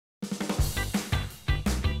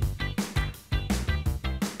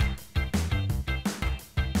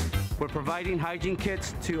We're providing hygiene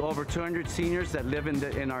kits to over 200 seniors that live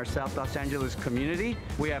in our South Los Angeles community.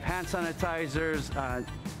 We have hand sanitizers,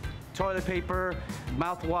 toilet paper,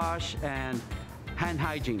 mouthwash, and hand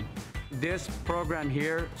hygiene. This program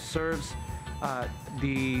here serves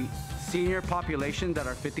the senior population that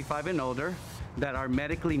are 55 and older, that are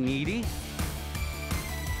medically needy.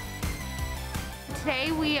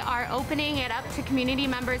 Today we are opening it up to community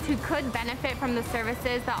members who could benefit from the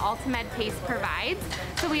services that AltaMed PACE provides.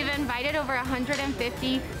 So we've invited over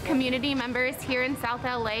 150 community members here in South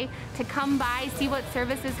LA to come by, see what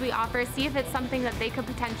services we offer, see if it's something that they could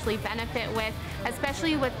potentially benefit with,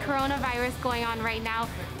 especially with coronavirus going on right now.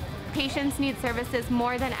 Patients need services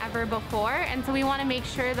more than ever before, and so we want to make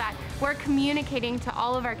sure that we're communicating to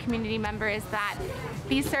all of our community members that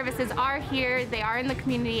these services are here, they are in the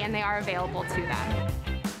community, and they are available to them.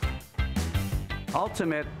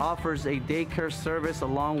 AltaMed offers a daycare service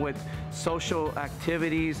along with social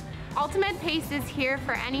activities. AltaMed PACE is here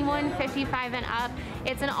for anyone 55 and up.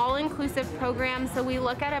 It's an all-inclusive program, so we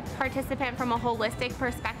look at a participant from a holistic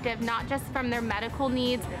perspective, not just from their medical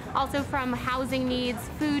needs, also from housing needs,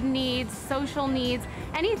 food needs, social needs,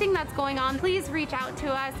 anything that's going on. Please reach out to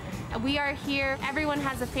us. We are here. Everyone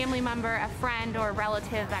has a family member, a friend, or a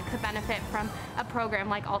relative that could benefit from a program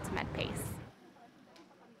like AltaMed PACE.